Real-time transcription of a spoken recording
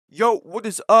Yo, what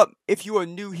is up? If you are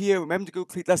new here, remember to go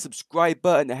click that subscribe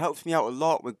button. It helps me out a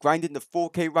lot. We're grinding the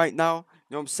 4K right now.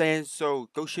 You know what I'm saying? So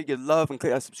go show your love and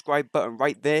click that subscribe button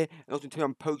right there. And also turn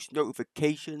on post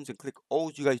notifications and click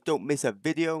all so you guys don't miss a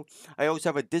video. I also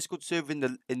have a Discord server in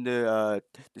the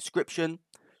description.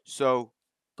 So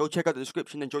go check out the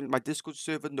description and join my Discord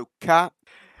server, no cap.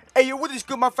 Hey yo, what is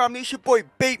good my family? It's your boy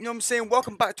Bape, you know what I'm saying?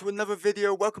 Welcome back to another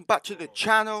video. Welcome back to the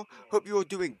channel. Hope you're all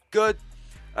doing good.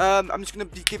 I'm just going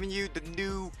to be giving you the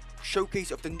new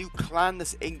showcase of the new clan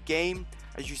that's in game.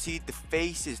 As you see, the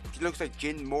face he looks like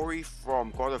Jin Mori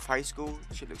from God of High School.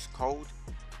 Shit looks cold.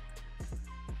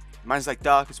 Mine's like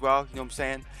dark as well, you know what I'm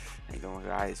saying? I don't know what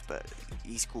that is, but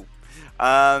he's cool. You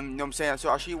know what I'm saying? So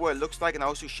I'll show you what it looks like, and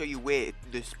I'll also show you where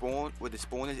the spawn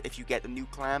is if you get the new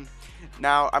clan.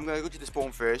 Now I'm gonna go to the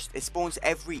spawn first. It spawns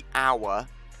every hour,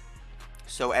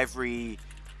 so every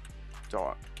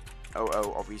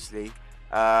obviously.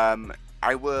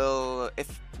 I will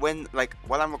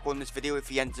while I'm recording this video, if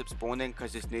he ends up spawning,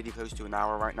 because it's nearly close to an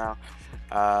hour right now,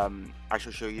 I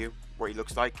shall show you what he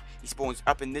looks like. He spawns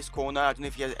up in this corner. I don't know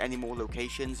if he has any more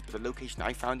locations, but the location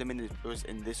I found him in was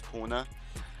in this corner.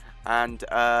 And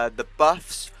the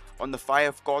buffs on the Fire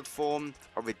of God form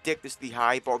are ridiculously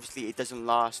high, but obviously it doesn't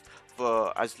last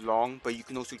for as long. But you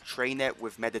can also train it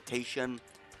with meditation.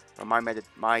 But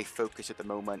my focus at the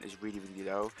moment is really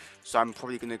low, so I'm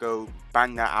probably gonna go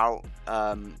bang that out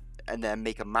and then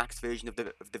make a max version of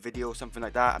the video or something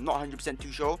like that. I'm not 100%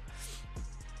 too sure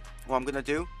what I'm gonna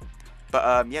do,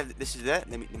 but yeah, this is it.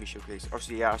 Let me showcase.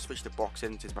 Obviously, yeah, I'll switch to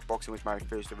boxing since my boxing was my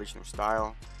first original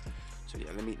style. So yeah,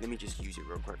 let me just use it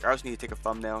real quick. I also need to take a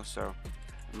thumbnail, so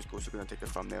I'm just also gonna take a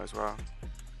thumbnail as well.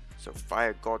 So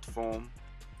Fire God form,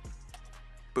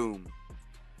 boom.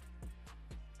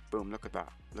 Boom, look at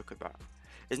that. Look at that.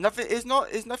 It's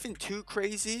nothing too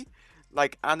crazy,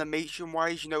 like animation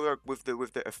wise, you know, like with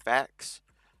the effects.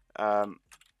 Recording.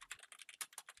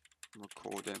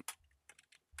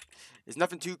 It's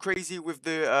nothing too crazy with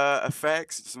the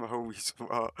effects. It's my homies.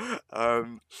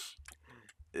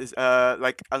 Is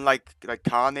like unlike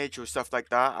Carnage or stuff like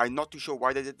that. I'm not too sure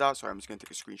why they did that, so I'm just gonna take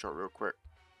a screenshot real quick.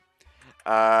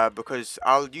 Because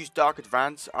I'll use Dark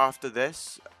Advance after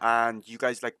this, and you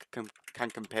guys can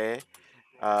compare.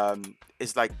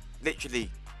 It's like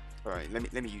literally, alright,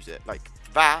 let me use it like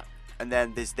that, and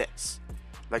then there's this.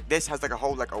 Like this has like a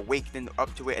whole like awakening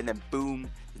up to it, and then boom.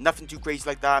 Nothing too crazy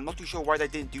like that. I'm not too sure why they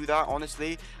didn't do that,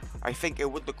 honestly. I think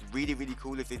it would look really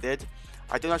cool if they did.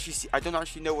 I don't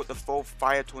actually know what the full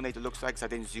fire tornado looks like, because I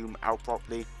didn't zoom out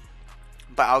properly.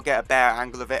 But I'll get a better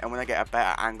angle of it, and when I get a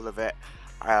better angle of it,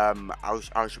 I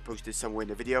should post this somewhere in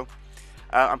the video.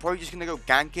 I'm probably just gonna go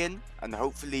ganking, and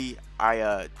hopefully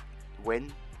I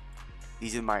win.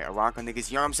 These are my Aranka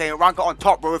niggas, you know what I'm saying? Aranka on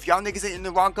top, bro. If y'all niggas ain't in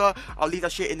the Aranka, I'll leave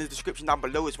that shit in the description down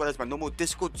below, as well as my normal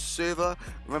Discord server.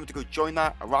 Remember to go join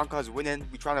that. Aranka's winning.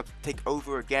 We're trying to take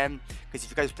over again, because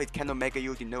if you guys played Ken Omega, you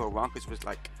already know Aranka's was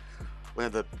like one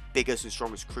of the biggest and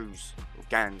strongest crews, or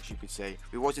gangs, you could say.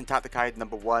 We was in Tatakai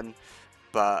 #1,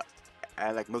 but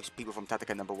like most people from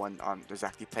Tatakai #1 aren't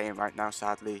exactly playing right now,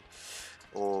 sadly.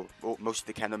 Or most of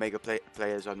the Ken Omega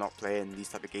players are not playing these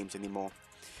type of games anymore.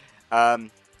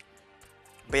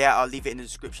 But yeah, I'll leave it in the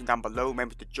description down below.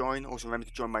 Remember to join. Also remember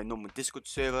to join my normal Discord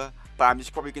server. But I'm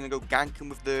just probably gonna go ganking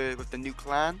with the new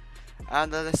clan,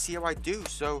 and let's see how I do.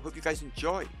 So hope you guys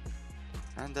enjoy.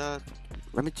 And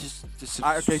let me just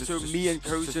okay. So me and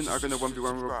Kozen are gonna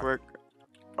 1v1 real quick.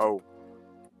 Oh,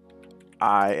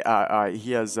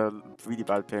 he has a really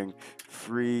bad ping.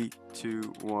 3,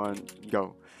 2, 1,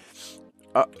 go.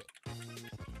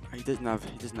 He doesn't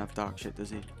have dark shit, does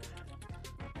he?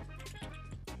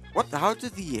 What? How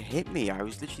did he hit me? I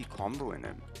was literally comboing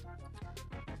him.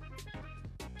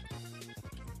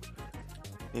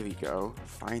 There we go.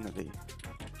 Finally.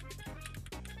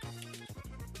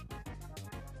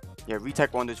 Yeah,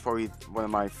 Retech 1 is probably one of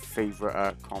my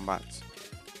favorite combats.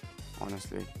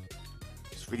 Honestly.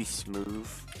 It's really smooth.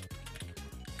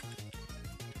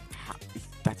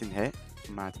 That didn't hit?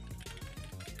 Mad.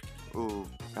 Oh,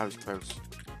 that was close.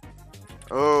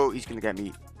 Oh, he's gonna get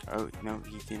me. Oh, no,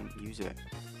 he didn't use it.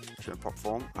 Should I pop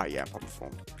form? Ah, yeah, pop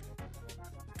form.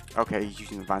 Okay, he's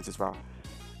using advance as well.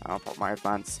 I'll pop my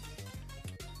advance.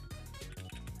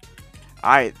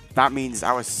 Alright, that means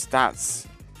our stats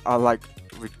are like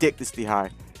ridiculously high.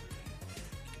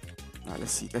 Alright,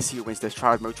 let's see who wins this.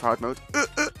 Triad mode. There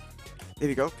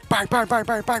we go. Bang.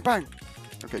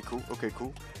 Okay, cool.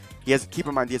 Keep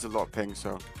in mind he has a lot of ping,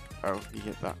 so he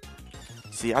hit that.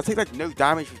 See, I take like no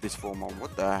damage with this form on.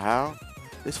 What the hell?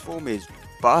 This form is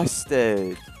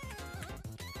busted.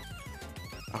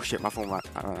 Oh shit, my form, I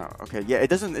don't know. Okay, yeah, it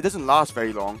doesn't last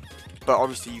very long. But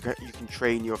obviously you can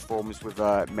train your forms with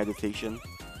meditation.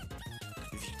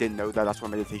 If you didn't know that, that's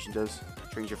what meditation does.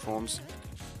 Trains your forms.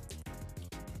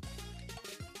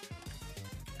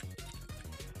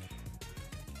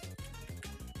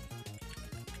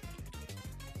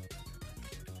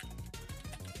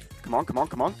 Come on, come on,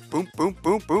 come on. Boom, boom,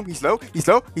 boom, boom. He's low, he's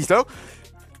low, he's low.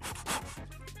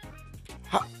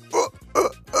 Ha,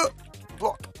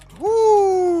 block.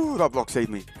 Woo! That block saved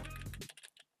me.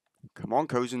 Come on,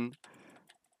 Kozen.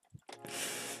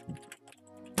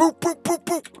 Boop, boop, boop,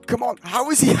 boop. Come on. How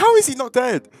is he not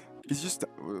dead? He's just...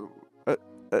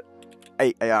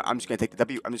 Hey, I'm just going to take the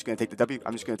W. I'm just going to take the W.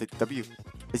 I'm just going to take the W.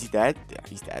 Is he dead? Yeah,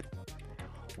 he's dead.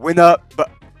 Winner,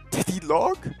 but... Did he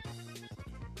log?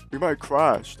 We might have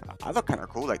crashed. I look kind of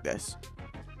cool like this.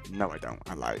 No, I don't.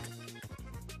 I lied.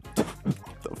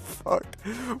 What the fuck?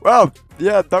 Well,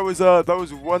 yeah, that was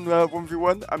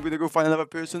 1v1. I'm gonna go find another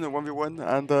person in 1v1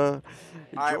 and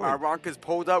enjoy. Our rank is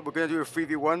pulled up. We're gonna do a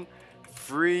 3v1.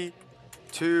 3,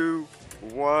 2,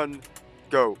 1,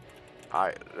 go.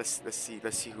 Alright, let's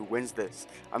see who wins this.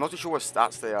 I'm not too sure what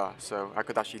stats they are, so I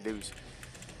could actually lose.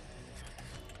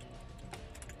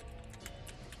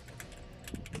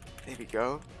 There we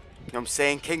go. You know what I'm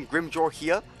saying? King Grimjaw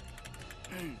here.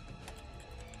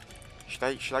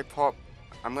 Should I pop?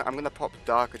 I'm gonna pop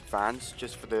Dark Advance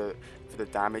just for the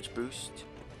damage boost,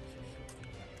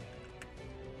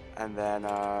 and then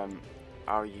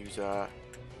I'll use oh,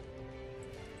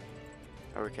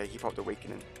 okay, he popped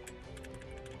Awakening.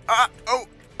 Oh,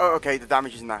 okay, the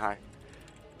damage isn't that high.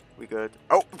 We good.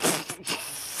 Oh.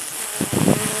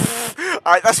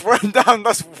 Alright, that's one down.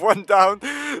 That's one down.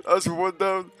 That's one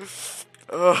down.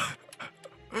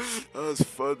 That's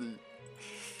funny.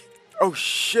 Oh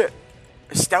shit.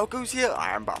 Estelle goes here?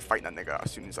 I'm about to fight that nigga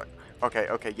as soon as I... Okay,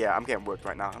 okay, yeah, I'm getting worked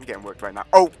right now. I'm getting worked right now.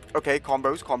 Oh, okay,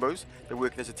 combos. They're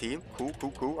working as a team.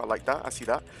 Cool. I like that. I see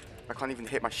that. I can't even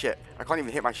hit my shit. I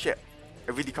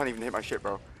really can't even hit my shit,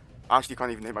 bro. I actually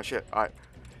can't even hit my shit. Alright.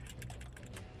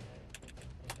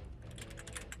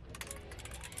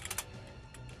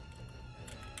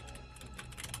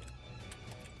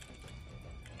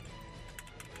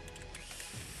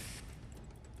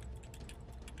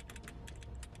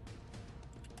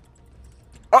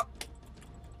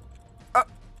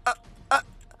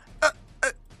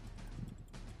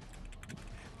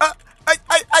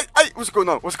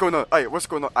 What's going on? Hey, what's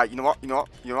going on? You know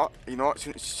what?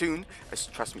 Soon.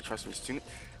 Trust me. Soon.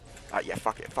 Yeah,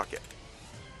 fuck it.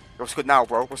 What's good now,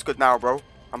 bro?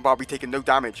 I'm about to be taking no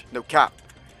damage. No cap.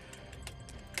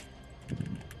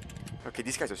 Okay,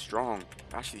 these guys are strong.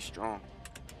 Actually strong.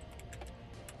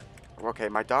 Okay,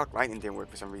 my Dark Lightning didn't work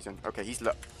for some reason. Okay, he's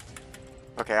low.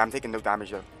 Okay, I'm taking no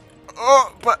damage though.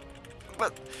 Oh, but...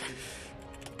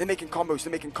 They're making combos.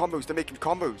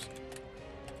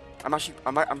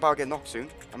 I'm about to get knocked soon.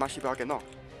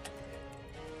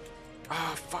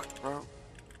 Ah, fuck, bro.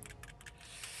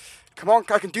 Come on,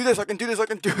 I can do this.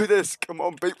 Come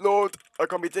on, Bapelxrd. I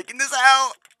can't be taking this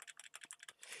out.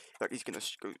 Look, he's gonna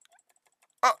go.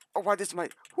 Oh, why this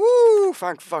might... Woo,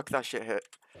 thank fuck, that shit hit.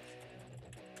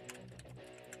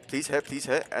 Please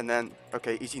hit, and then...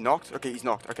 Okay, is he knocked? Okay, he's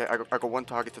knocked. Okay, I got one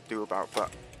target to do about, but...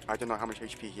 I don't know how much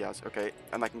HP he has. Okay,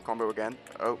 and I can combo again.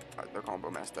 Oh, the combo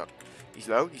messed up. He's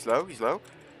low.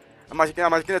 Am I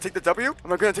gonna take the W?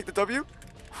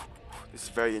 This is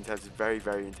very intense. Very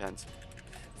intense.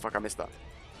 Fuck, I missed that.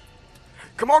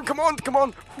 Come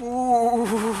on.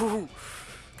 Ooh.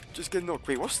 Just getting knocked.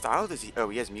 Wait, what style does he... Oh,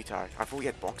 he has Mutai. I thought he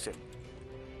had Boxing.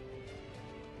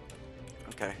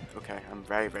 Okay. I'm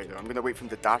very low. I'm gonna wait for him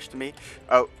to dash to me.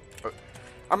 Oh.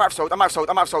 I'm out sold.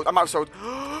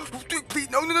 Dude, please,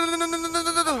 no.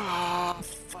 Oh,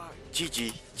 fuck.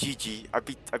 GG. I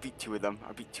beat two of them.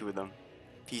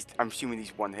 I'm assuming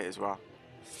he's one hit as well.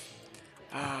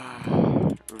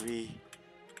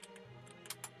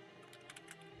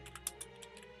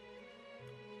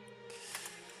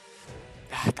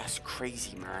 That's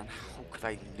crazy, man. How could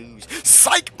I lose?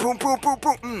 Psych! Boom. I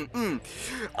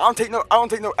don't take no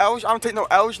L's. You know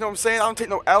what I'm saying? I don't take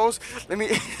no L's. Let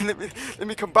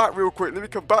me come back real quick.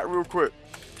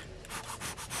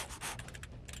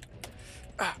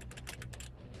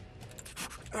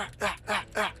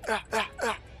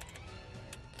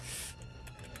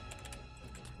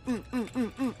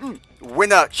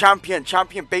 Winner, champion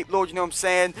Bapelxrd, you know what I'm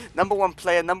saying? Number one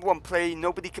player,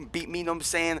 nobody can beat me, you know what I'm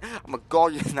saying? I'm a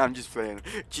god. Nah, I'm just playing.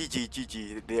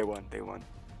 GG, they won.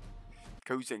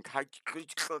 Kozen,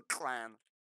 clan.